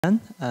Tzen,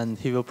 and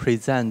he will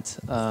present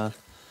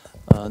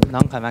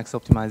non-convex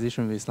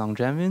optimization with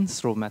Langevin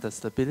through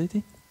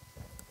metastability.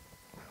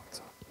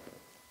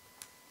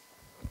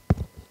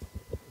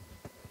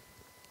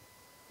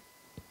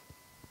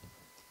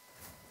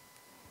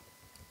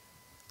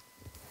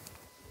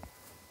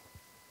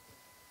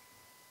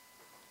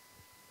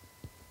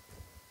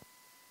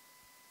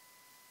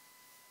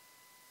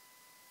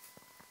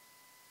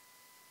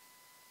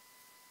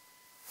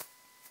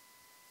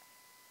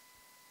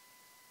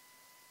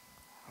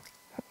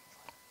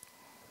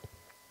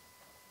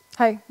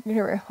 Hi, you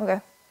hear me? Okay.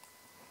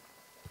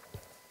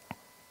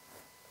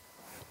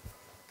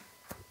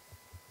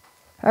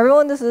 Hi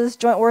everyone, this is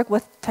joint work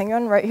with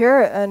Tengyuan right here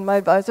and my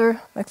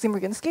advisor, Maxim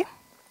Raginsky.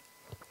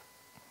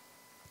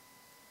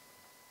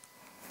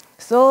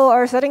 So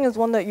our setting is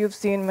one that you've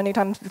seen many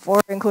times before,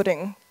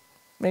 including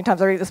many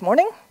times already this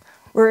morning.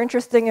 We're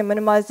interested in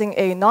minimizing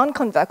a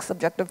non-convex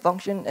objective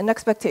function in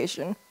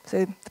expectation,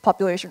 say the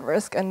population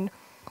risk, and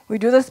we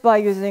do this by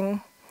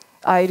using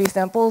IID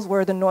samples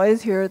where the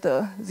noise here,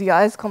 the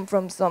ZIs, come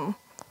from some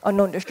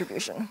unknown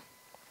distribution.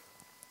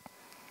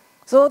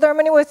 So there are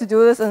many ways to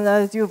do this, and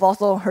as you've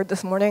also heard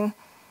this morning,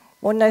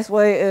 one nice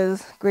way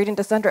is gradient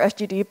descent or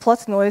SGD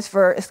plus noise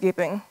for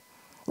escaping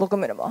local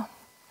minima.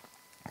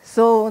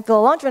 So the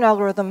Langevin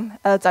algorithm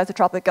adds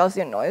isotropic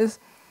Gaussian noise,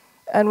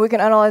 and we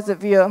can analyze it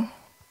via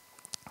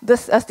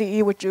this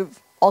SDE, which you've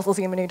also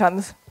seen many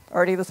times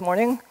already this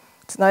morning.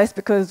 It's nice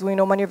because we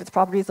know many of its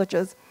properties, such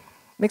as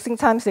mixing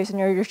time,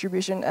 stationary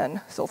distribution, and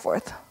so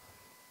forth.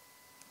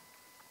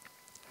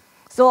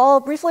 So I'll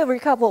briefly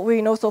recap what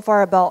we know so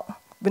far about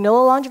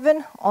vanilla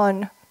Langevin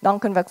on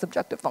non-convex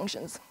objective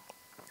functions.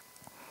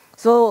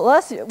 So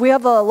we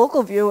have a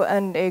local view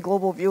and a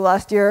global view.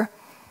 Last year,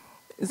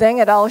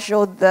 Zhang et al.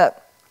 Showed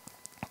that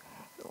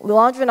the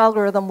Langevin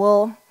algorithm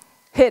will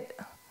hit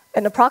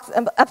an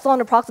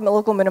epsilon approximate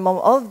local minimum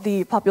of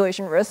the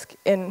population risk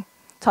in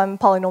time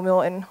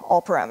polynomial in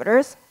all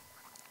parameters.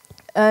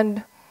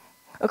 And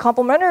a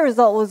complementary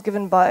result was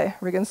given by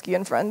Raginsky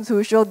and friends,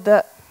 who showed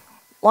that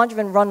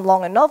Langevin run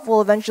long enough will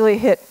eventually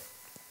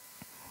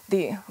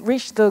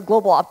reach the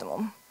global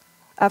optimum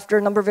after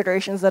a number of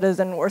iterations that is,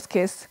 in worst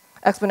case,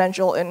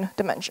 exponential in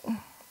dimension.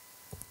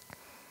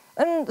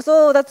 And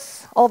so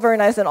that's all very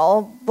nice and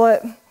all,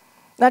 but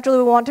naturally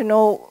we want to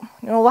know,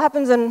 what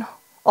happens in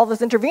all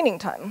this intervening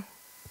time.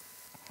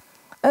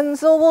 And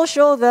so we'll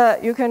show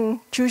that you can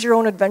choose your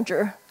own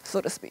adventure,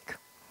 so to speak.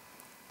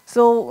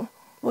 So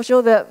we'll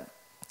show that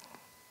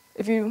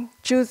if you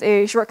choose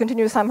a short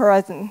continuous time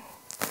horizon,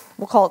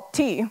 we'll call it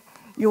T,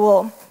 you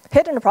will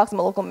hit an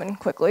approximate local min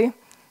quickly.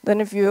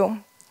 Then if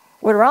you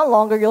wait around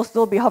longer, you'll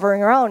still be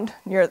hovering around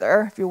near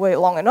there. If you wait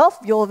long enough,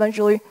 you'll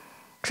eventually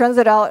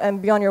transit out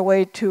and be on your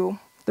way to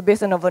the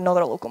basin of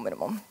another local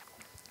minimum.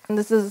 And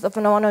this is a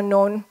phenomenon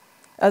known,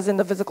 as in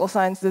the physical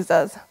sciences,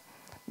 as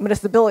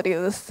metastability,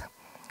 this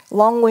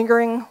long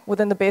lingering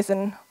within the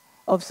basin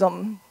of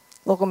some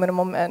local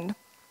minimum and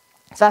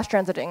fast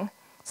transiting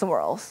somewhere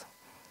else.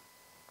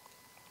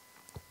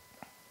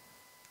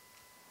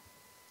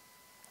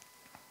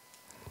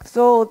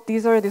 So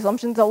these are the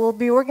assumptions that we'll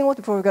be working with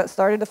before we get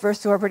started. The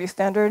first two are pretty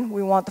standard.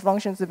 We want the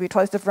functions to be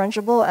twice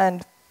differentiable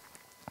and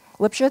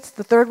Lipschitz.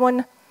 The third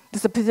one,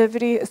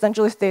 dissipativity,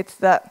 essentially states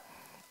that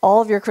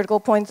all of your critical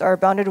points are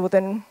bounded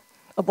within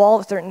a ball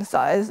of a certain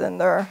size, and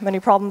there are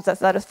many problems that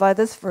satisfy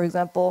this. For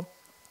example,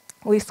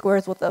 least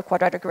squares with a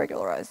quadratic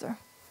regularizer.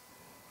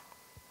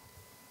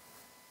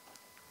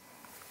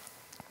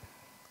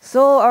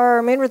 So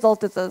our main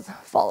result is as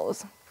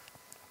follows.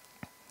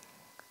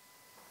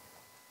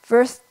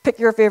 First, pick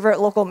your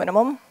favorite local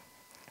minimum,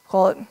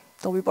 call it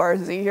W bar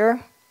Z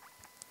here,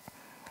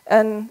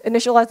 and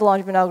initialize the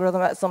Langevin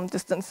algorithm at some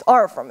distance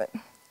R from it.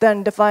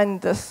 Then define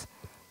this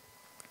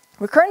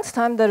recurrence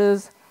time that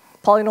is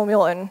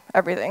polynomial in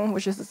everything,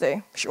 which is to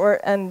say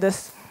short, and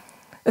this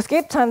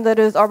escape time that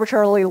is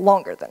arbitrarily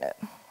longer than it.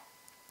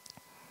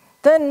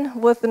 Then,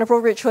 with an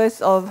appropriate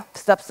choice of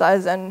step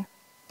size and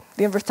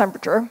the inverse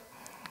temperature,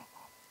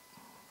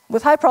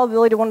 with high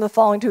probability, one of the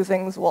following two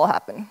things will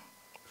happen.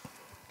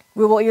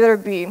 We will either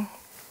be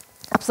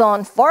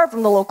epsilon far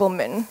from the local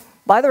min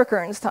by the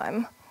recurrence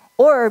time,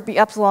 or be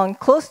epsilon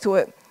close to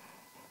it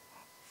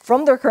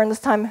from the recurrence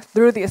time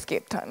through the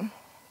escape time.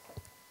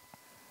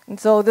 And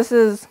so this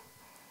is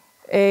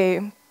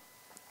a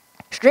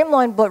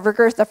streamlined but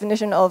rigorous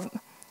definition of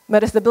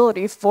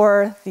metastability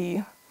for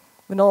the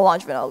vanilla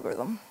Langevin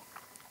algorithm.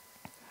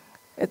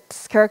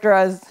 It's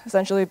characterized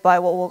essentially by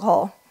what we'll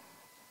call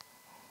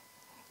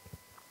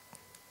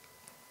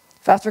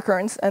fast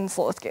recurrence and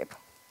slow escape.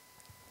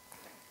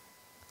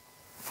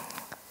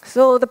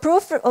 So the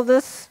proof of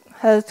this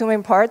has two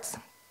main parts,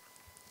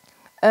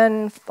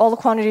 and all the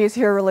quantities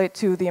here relate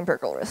to the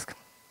empirical risk.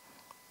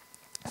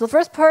 So the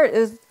first part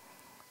is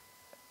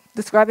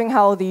describing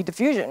how the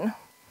diffusion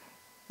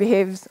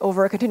behaves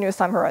over a continuous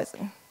time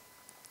horizon.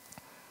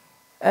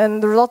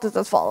 And the result is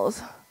as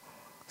follows.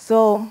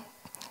 So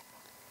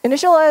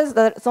initialize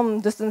that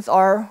some distance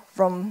R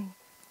from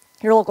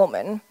your local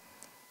min,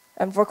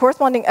 and for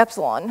corresponding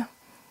epsilon,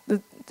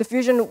 the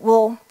diffusion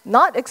will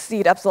not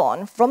exceed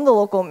epsilon from the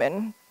local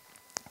min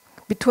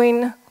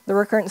between the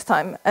recurrence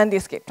time and the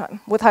escape time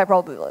with high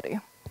probability.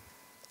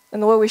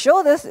 And the way we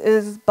show this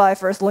is by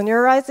first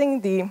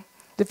linearizing the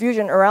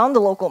diffusion around the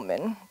local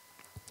min,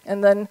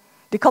 and then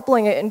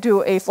decoupling it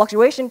into a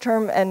fluctuation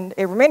term and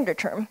a remainder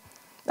term.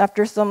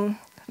 After some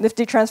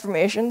nifty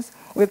transformations,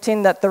 we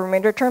obtain that the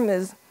remainder term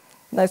is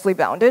nicely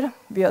bounded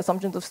via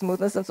assumptions of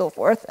smoothness and so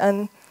forth.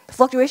 And the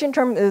fluctuation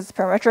term is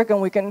parametric,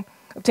 and we can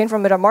obtain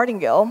from it a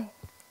martingale,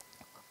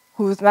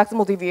 whose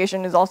maximal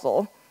deviation is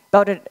also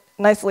bounded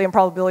nicely in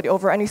probability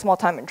over any small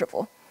time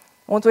interval.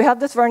 Once we have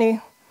this for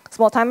any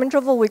small time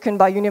interval, we can,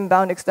 by union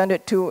bound, extend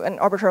it to an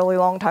arbitrarily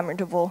long time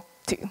interval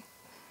t.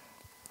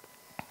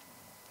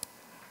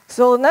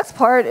 So the next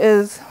part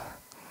is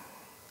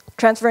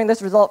transferring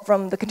this result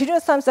from the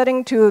continuous time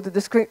setting to the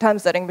discrete time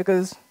setting,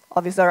 because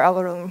obviously our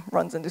algorithm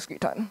runs in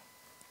discrete time.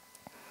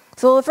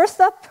 So the first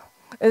step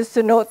is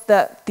to note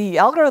that the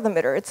algorithm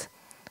iterates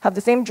have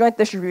the same joint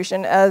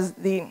distribution as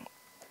the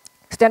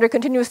standard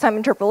continuous time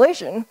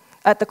interpolation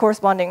at the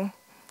corresponding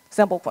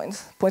sample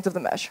points of the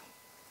mesh.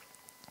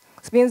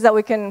 This means that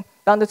we can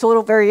bound the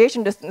total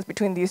variation distance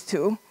between these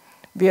two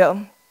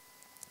via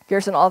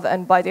Gersonov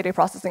and bi-data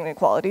processing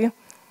inequality.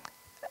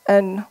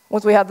 And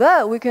once we have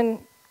that, we can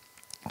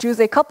choose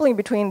a coupling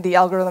between the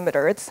algorithm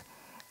iterates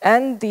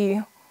and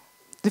the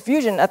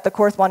diffusion at the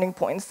corresponding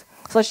points,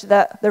 such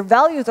that their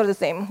values are the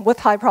same with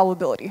high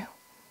probability.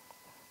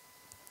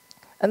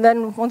 And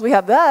then once we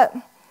have that,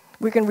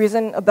 we can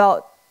reason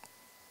about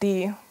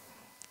the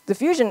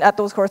diffusion at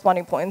those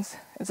corresponding points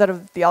instead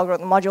of the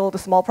algorithm modulo the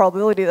small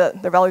probability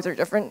that their values are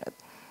different.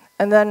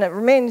 And then it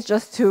remains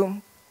just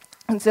to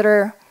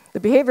consider the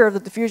behavior of the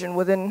diffusion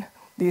within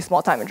these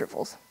small time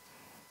intervals.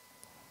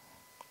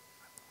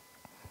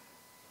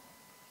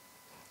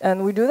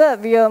 And we do that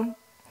via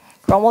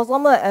Cromwell's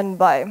lemma and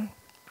by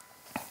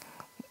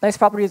nice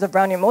properties of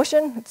Brownian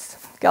motion. It's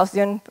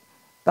Gaussian,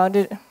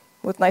 bounded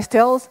with nice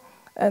tails,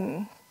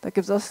 and that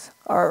gives us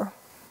our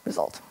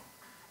result.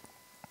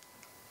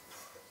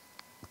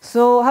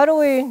 So how do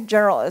we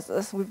generalize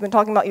this? We've been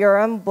talking about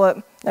ERM,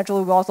 but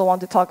naturally we also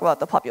want to talk about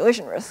the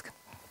population risk.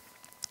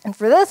 And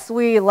for this,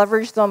 we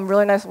leveraged some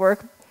really nice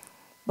work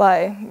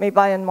by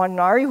Maybai and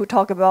Montanari, who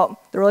talk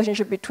about the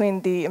relationship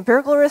between the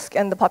empirical risk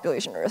and the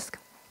population risk.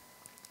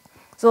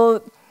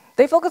 So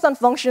they focus on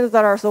functions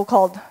that are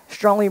so-called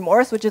strongly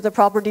Morse, which is a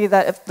property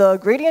that if the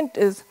gradient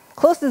is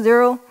close to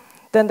 0,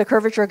 then the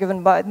curvature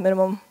given by the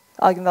minimum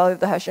eigenvalue of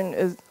the Hessian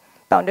is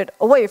bounded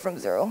away from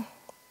 0.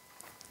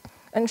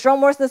 And strong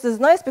Morseness is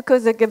nice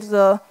because it gives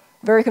a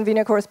very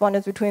convenient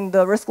correspondence between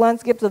the risk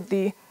landscapes of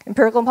the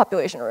empirical and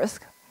population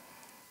risk,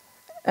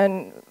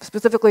 and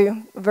specifically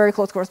a very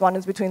close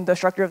correspondence between the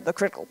structure of the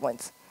critical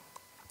points.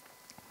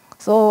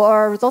 So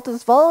our result is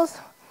as follows.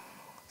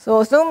 So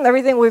assume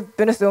everything we've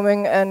been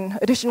assuming, and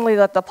additionally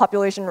that the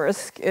population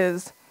risk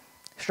is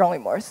strongly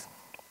Morse.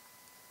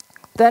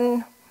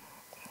 Then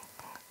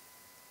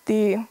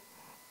the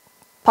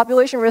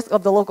population risk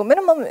of the local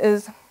minimum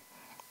is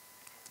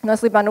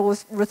nicely bounded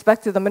with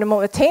respect to the minimum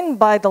attained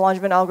by the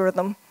Langevin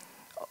algorithm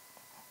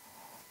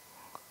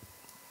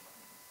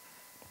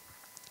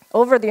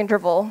over the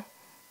interval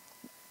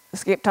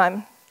escape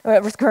time,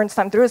 recurrence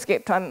time through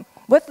escape time,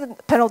 with the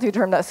penalty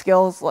term that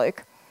scales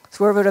like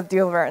square root of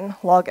d over n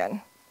log n.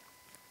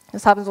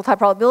 This happens with high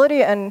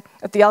probability, and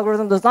if the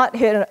algorithm does not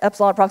hit an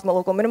epsilon approximate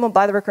local minimum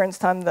by the recurrence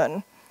time,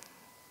 then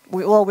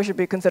we should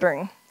be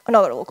considering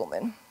another local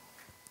min.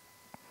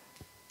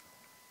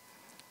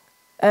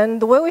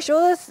 And the way we show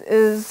this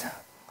is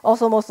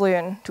also mostly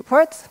in two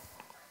parts.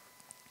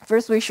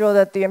 First, we show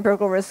that the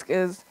empirical risk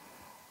is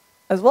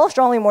as well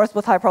strongly Morse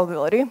with high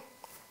probability.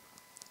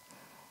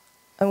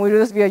 And we do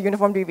this via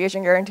uniform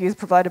deviation guarantees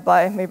provided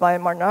by Maybai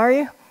and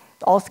Martinari,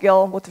 all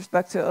scale with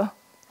respect to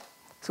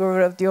square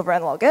root of d over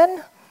n log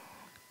n.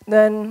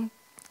 Then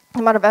the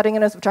amount of adding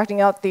in and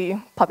subtracting out the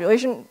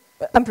population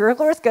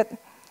empirical risk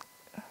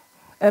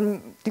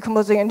and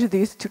decomposing into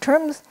these two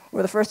terms,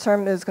 where the first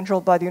term is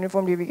controlled by the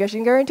uniform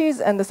deviation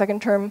guarantees, and the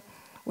second term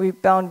we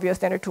bound via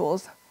standard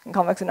tools in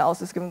convex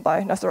analysis given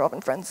by Nesterov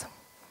and friends.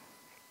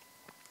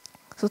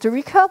 So to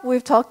recap,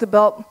 we've talked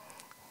about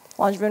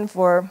Langevin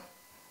for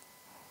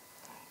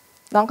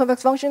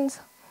non-convex functions,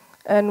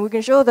 and we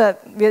can show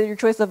that via your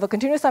choice of a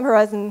continuous time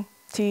horizon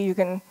t, you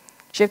can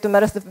shape the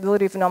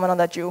metastability phenomenon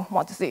that you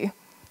want to see.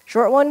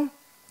 Short one,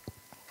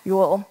 you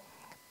will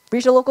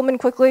reach a local min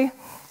quickly.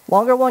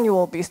 Longer one, you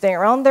will be staying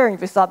around there, and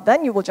if you stop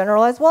then, you will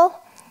generalize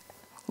well.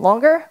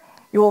 Longer,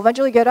 you will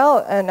eventually get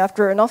out, and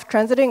after enough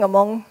transiting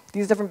among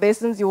these different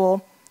basins, you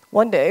will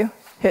one day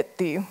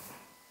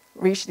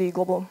reach the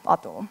global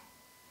optimum.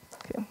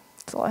 Okay,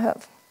 that's all I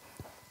have.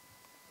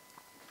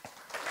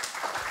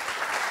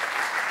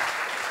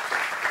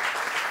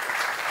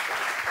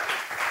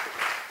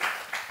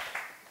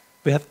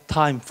 We have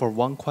time for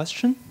one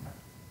question.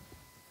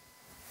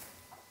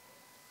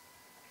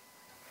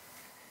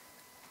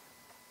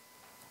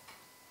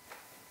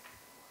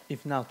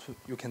 If not,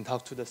 you can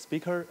talk to the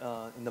speaker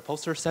in the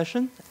poster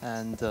session,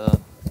 and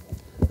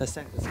let's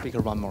thank the speaker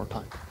one more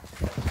time.